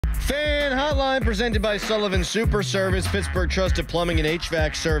Fan Hotline presented by Sullivan Super Service, Pittsburgh trusted plumbing and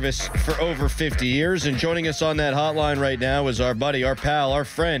HVAC service for over 50 years. And joining us on that hotline right now is our buddy, our pal, our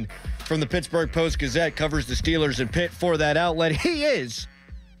friend from the Pittsburgh Post-Gazette, covers the Steelers and Pitt for that outlet. He is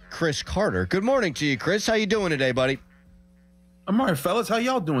Chris Carter. Good morning to you, Chris. How you doing today, buddy? I'm all right, fellas. How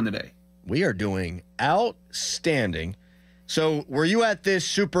y'all doing today? We are doing outstanding. So were you at this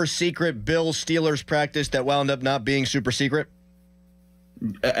super secret Bills-Steelers practice that wound up not being super secret?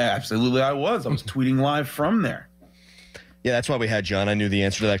 Absolutely, I was. I was tweeting live from there. Yeah, that's why we had John. I knew the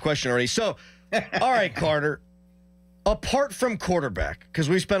answer to that question already. So, all right, Carter, apart from quarterback, because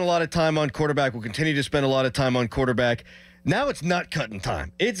we spent a lot of time on quarterback, we'll continue to spend a lot of time on quarterback. Now it's nut cutting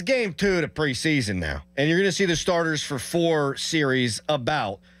time. It's game 2 to preseason now, and you're going to see the starters for 4 series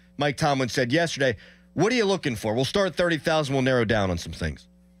about. Mike Tomlin said yesterday. What are you looking for? We'll start 30,000. We'll narrow down on some things.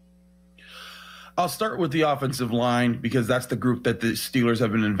 I'll start with the offensive line because that's the group that the Steelers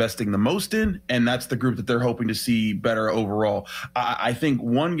have been investing the most in, and that's the group that they're hoping to see better overall. I think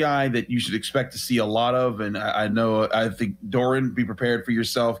one guy that you should expect to see a lot of, and I think Doran, be prepared for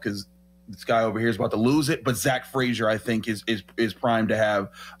yourself because this guy over here is about to lose it, but Zach Frazier, I think, is primed to have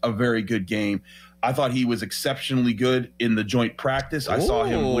a very good game. I thought he was exceptionally good in the joint practice. I saw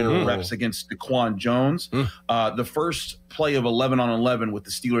him win reps against Daquan Jones. The first play of 11-on-11 with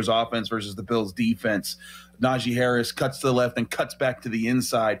the Steelers offense versus the Bills defense, Najee Harris cuts to the left and cuts back to the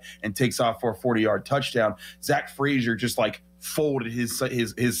inside and takes off for a 40-yard touchdown. Zach Frazier just folded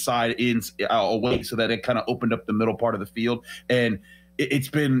his side in away so that it kind of opened up the middle part of the field. And it's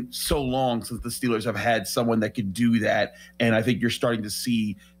been so long since the Steelers have had someone that could do that, and I think you're starting to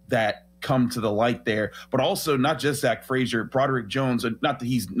see that come to the light there. But also not just Zach Frazier, Broderick Jones, not that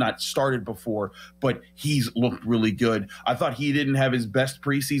he's not started before, but he's looked really good. I thought he didn't have his best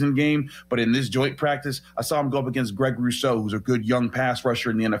preseason game, but in this joint practice, I saw him go up against Greg Rousseau, who's a good young pass rusher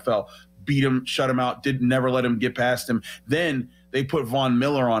in the NFL. Beat him, shut him out, never let him get past him. Then they put Von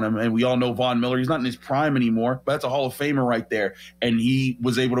Miller on him, and we all know Von Miller. He's not in his prime anymore, but that's a Hall of Famer right there. And he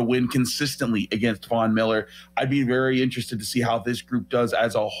was able to win consistently against Von Miller. I'd be very interested to see how this group does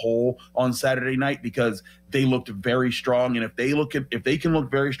as a whole on Saturday night because they looked very strong. And if they can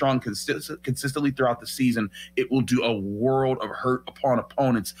look very strong consistently throughout the season, it will do a world of hurt upon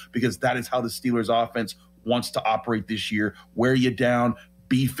opponents because that is how the Steelers offense wants to operate this year. Wear you down,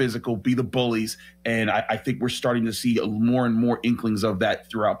 be physical, be the bullies, and I think we're starting to see more and more inklings of that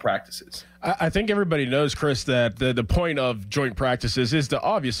throughout practices. I think everybody knows, Chris, that the point of joint practices is to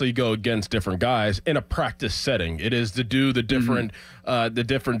obviously go against different guys in a practice setting. It is to do the different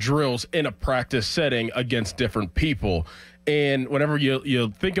drills in a practice setting against different people. And whenever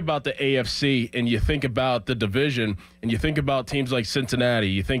you think about the AFC and you think about the division and you think about teams like Cincinnati,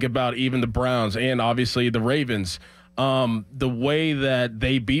 you think about even the Browns and obviously the Ravens, the way that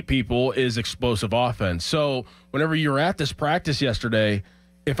they beat people is explosive offense. So whenever you're at this practice yesterday,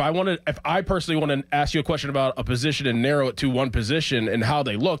 if I personally want to ask you a question about a position and narrow it to one position and how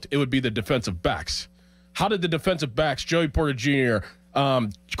they looked, it would be the defensive backs. How did the defensive backs, Joey Porter Jr.,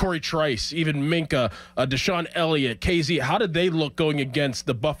 Corey Trice, even Minka, Deshaun Elliott, KZ, how did they look going against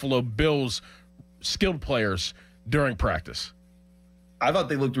the Buffalo Bills skilled players during practice? I thought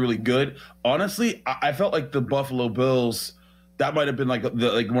they looked really good. Honestly, I felt like the Buffalo Bills, that might have been like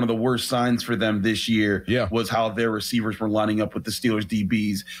one of the worst signs for them this year. Yeah. Was how their receivers were lining up with the Steelers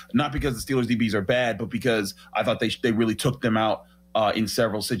DBs. Not because the Steelers DBs are bad, but because I thought they really took them out in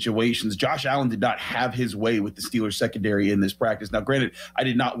several situations. Josh Allen did not have his way with the Steelers secondary in this practice. Now, granted, I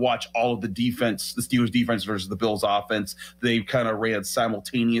did not watch all of the defense, the Steelers defense versus the Bills offense. They kind of ran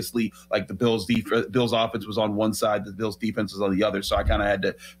simultaneously. Like the Bills offense was on one side, the Bills defense was on the other. So I kind of had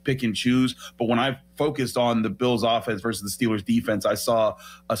to pick and choose. But when I focused on the Bills offense versus the Steelers defense, I saw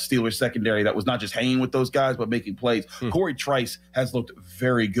a Steelers secondary that was not just hanging with those guys, but making plays. Corey Trice has looked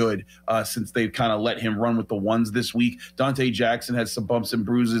very good since they've kind of let him run with the ones this week. Dante Jackson has some bumps and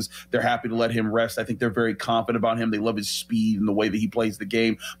bruises. They're happy to let him rest. I think they're very confident about him. They love his speed and the way that he plays the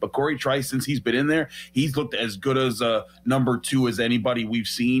game. But Corey Trice, since he's been in there, he's looked as good as number 2 as anybody we've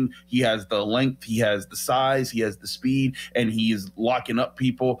seen. He has the length, he has the size, he has the speed, and he is locking up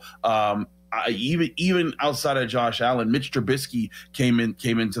people. Even outside of Josh Allen, Mitch Trubisky came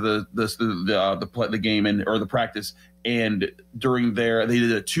into the game or the practice and during they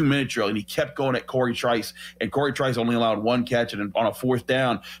did a 2-minute drill, and he kept going at Corey Trice, and Corey Trice only allowed one catch, and on a 4th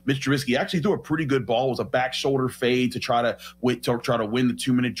down, Mitch Trubisky actually threw a pretty good ball. It was a back shoulder fade to try to win the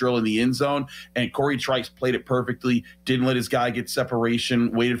 2-minute drill in the end zone, and Corey Trice played it perfectly, didn't let his guy get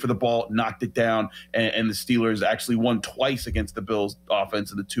separation, waited for the ball, knocked it down, and the Steelers actually won twice against the Bills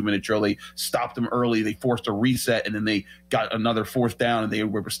offense in the 2-minute drill. They stopped them early, they forced a reset, and then they got another 4th down, and they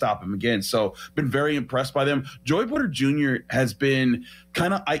were able to stop him again. So been very impressed by them. Joey Porter Jr. has been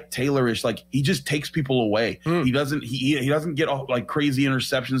kind of Ike Taylor-ish. Like, he just takes people away. He doesn't get like crazy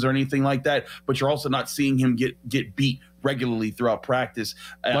interceptions or anything like that, but you're also not seeing him get beat regularly throughout practice.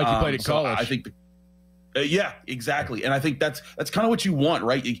 Like he played in college. I think yeah, exactly. And I think that's kind of what you want,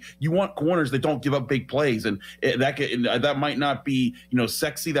 right? You want corners that don't give up big plays, and that might not be,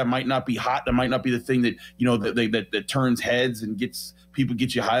 sexy, that might not be hot, that might not be the thing that, that turns heads and gets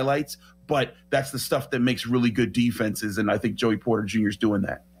you highlights, but that's the stuff that makes really good defenses, and I think Joey Porter Jr. is doing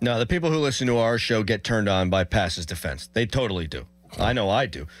that. No, the people who listen to our show get turned on by Pass's defense. They totally do. I know I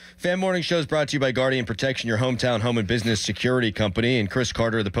do. Fan Morning Show is brought to you by Guardian Protection, your hometown home and business security company. And Chris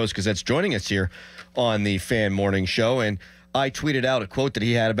Carter of the Post-Gazette's joining us here on the Fan Morning Show. And I tweeted out a quote that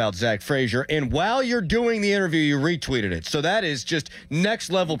he had about Zach Frazier. And while you're doing the interview, you retweeted it. So that is just next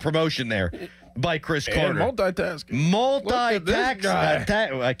level promotion there by Chris Carter. Multitasking.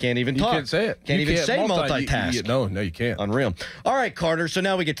 I can't even talk. You can't say it. Can't even say multitask. No, you can't. Unreal. All right, Carter. So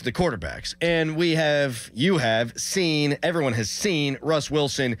now we get to the quarterbacks. And everyone has seen Russ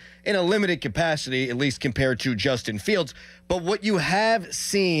Wilson in a limited capacity, at least compared to Justin Fields. But what you have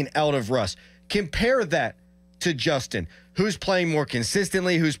seen out of Russ, compare that to Justin. Who's playing more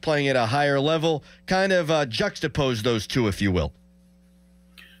consistently? Who's playing at a higher level? Kind of juxtapose those two, if you will.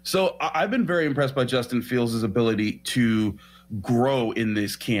 So I've been very impressed by Justin Fields' ability to grow in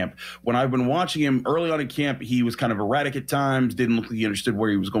this camp. When I've been watching him early on in camp, he was kind of erratic at times, didn't look like he understood where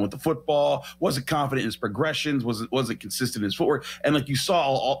he was going with the football, wasn't confident in his progressions, wasn't consistent in his footwork. And like you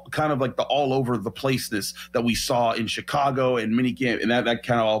saw kind of like the all over the placeness that we saw in Chicago and minicamp, and that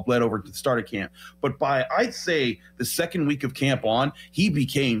kind of all bled over to the start of camp. But I'd say the second week of camp on, he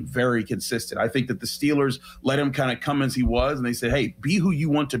became very consistent. I think that the Steelers let him kind of come as he was, and they said, hey, be who you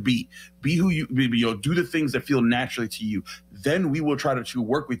want to be. Be who you do the things that feel naturally to you. Then we will try to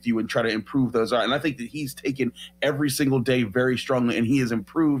work with you and try to improve those. And I think that he's taken every single day very strongly, and he has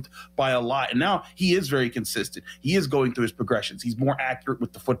improved by a lot. And now he is very consistent. He is going through his progressions. He's more accurate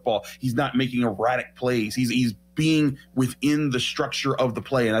with the football. He's not making erratic plays. He's being within the structure of the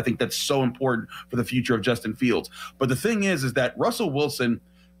play. And I think that's so important for the future of Justin Fields. But the thing is that Russell Wilson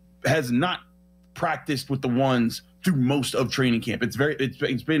has not practiced with the ones through most of training camp.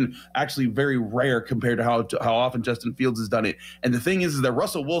 It's been actually very rare compared to how often Justin Fields has done it. And the thing is that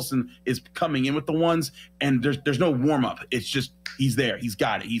Russell Wilson is coming in with the ones, and there's no warm up. It's just he's there. He's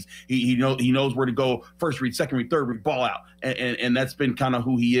got it. He knows where to go. First read, second read, third read, ball out. And that's been kind of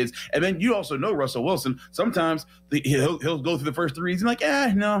who he is. And then you also know Russell Wilson. Sometimes he'll go through the first 3 reads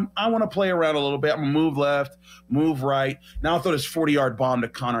and no, I want to play around a little bit. I'm gonna move left, move right. Now I'll throw this 40-yard bomb to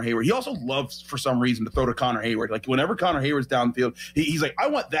Connor Hayward. He also loves for some reason to throw to Connor Hayward. Like whenever Connor Hayward's downfield, he's like, I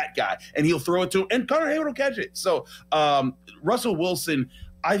want that guy, and he'll throw it to him, and Connor Hayward will catch it. So Russell Wilson,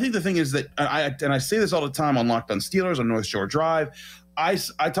 I think the thing is that, and I say this all the time on Locked On Steelers on North Shore Drive, I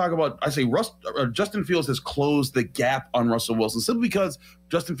say Justin Fields has closed the gap on Russell Wilson simply because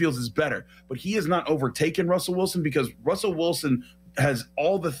Justin Fields is better, but he has not overtaken Russell Wilson because Russell Wilson has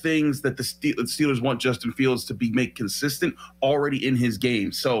all the things that the Steelers want Justin Fields to make consistent already in his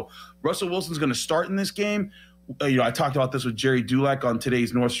game. So Russell Wilson's going to start in this game. I talked about this with Jerry Dulac on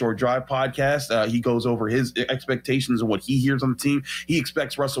today's North Shore Drive podcast. He goes over his expectations and what he hears on the team. He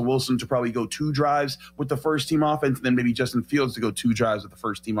expects Russell Wilson to probably go 2 drives with the first team offense, and then maybe Justin Fields to go 2 drives with the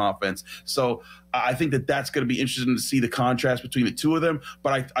first team offense. So I think that's going to be interesting to see the contrast between the two of them.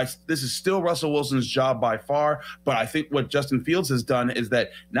 But this is still Russell Wilson's job by far. But I think what Justin Fields has done is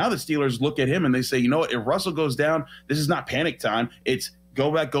that now the Steelers look at him and they say, you know what, if Russell goes down, this is not panic time. It's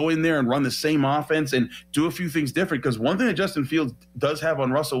go in there and run the same offense and do a few things different. Because one thing that Justin Fields does have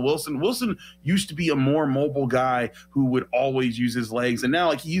on Russell Wilson used to be a more mobile guy who would always use his legs. And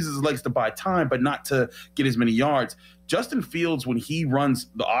now he uses his legs to buy time, but not to get as many yards. Justin Fields, when he runs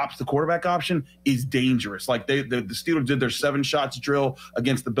the quarterback option, is dangerous. Like the Steelers did their 7 shots drill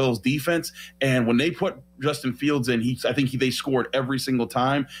against the Bills defense, and when they put Justin Fields in, I think they scored every single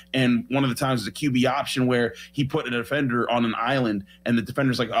time. And one of the times was a QB option where he put a defender on an island, and the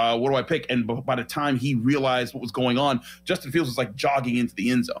defender's like, what do I pick? And by the time he realized what was going on, Justin Fields was like jogging into the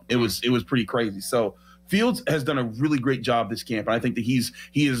end zone. It was pretty crazy. So Fields has done a really great job this camp, and I think that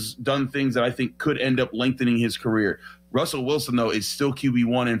he has done things that I think could end up lengthening his career. Russell Wilson, though, is still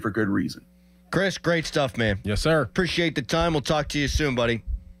QB1 and for good reason. Chris, great stuff, man. Yes, sir. Appreciate the time. We'll talk to you soon, buddy.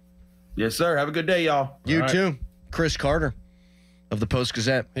 Yes, sir. Have a good day, y'all. You too. Chris Carter of the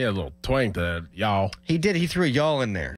Post-Gazette. He had a little twang to that, y'all. He did. He threw a y'all in there.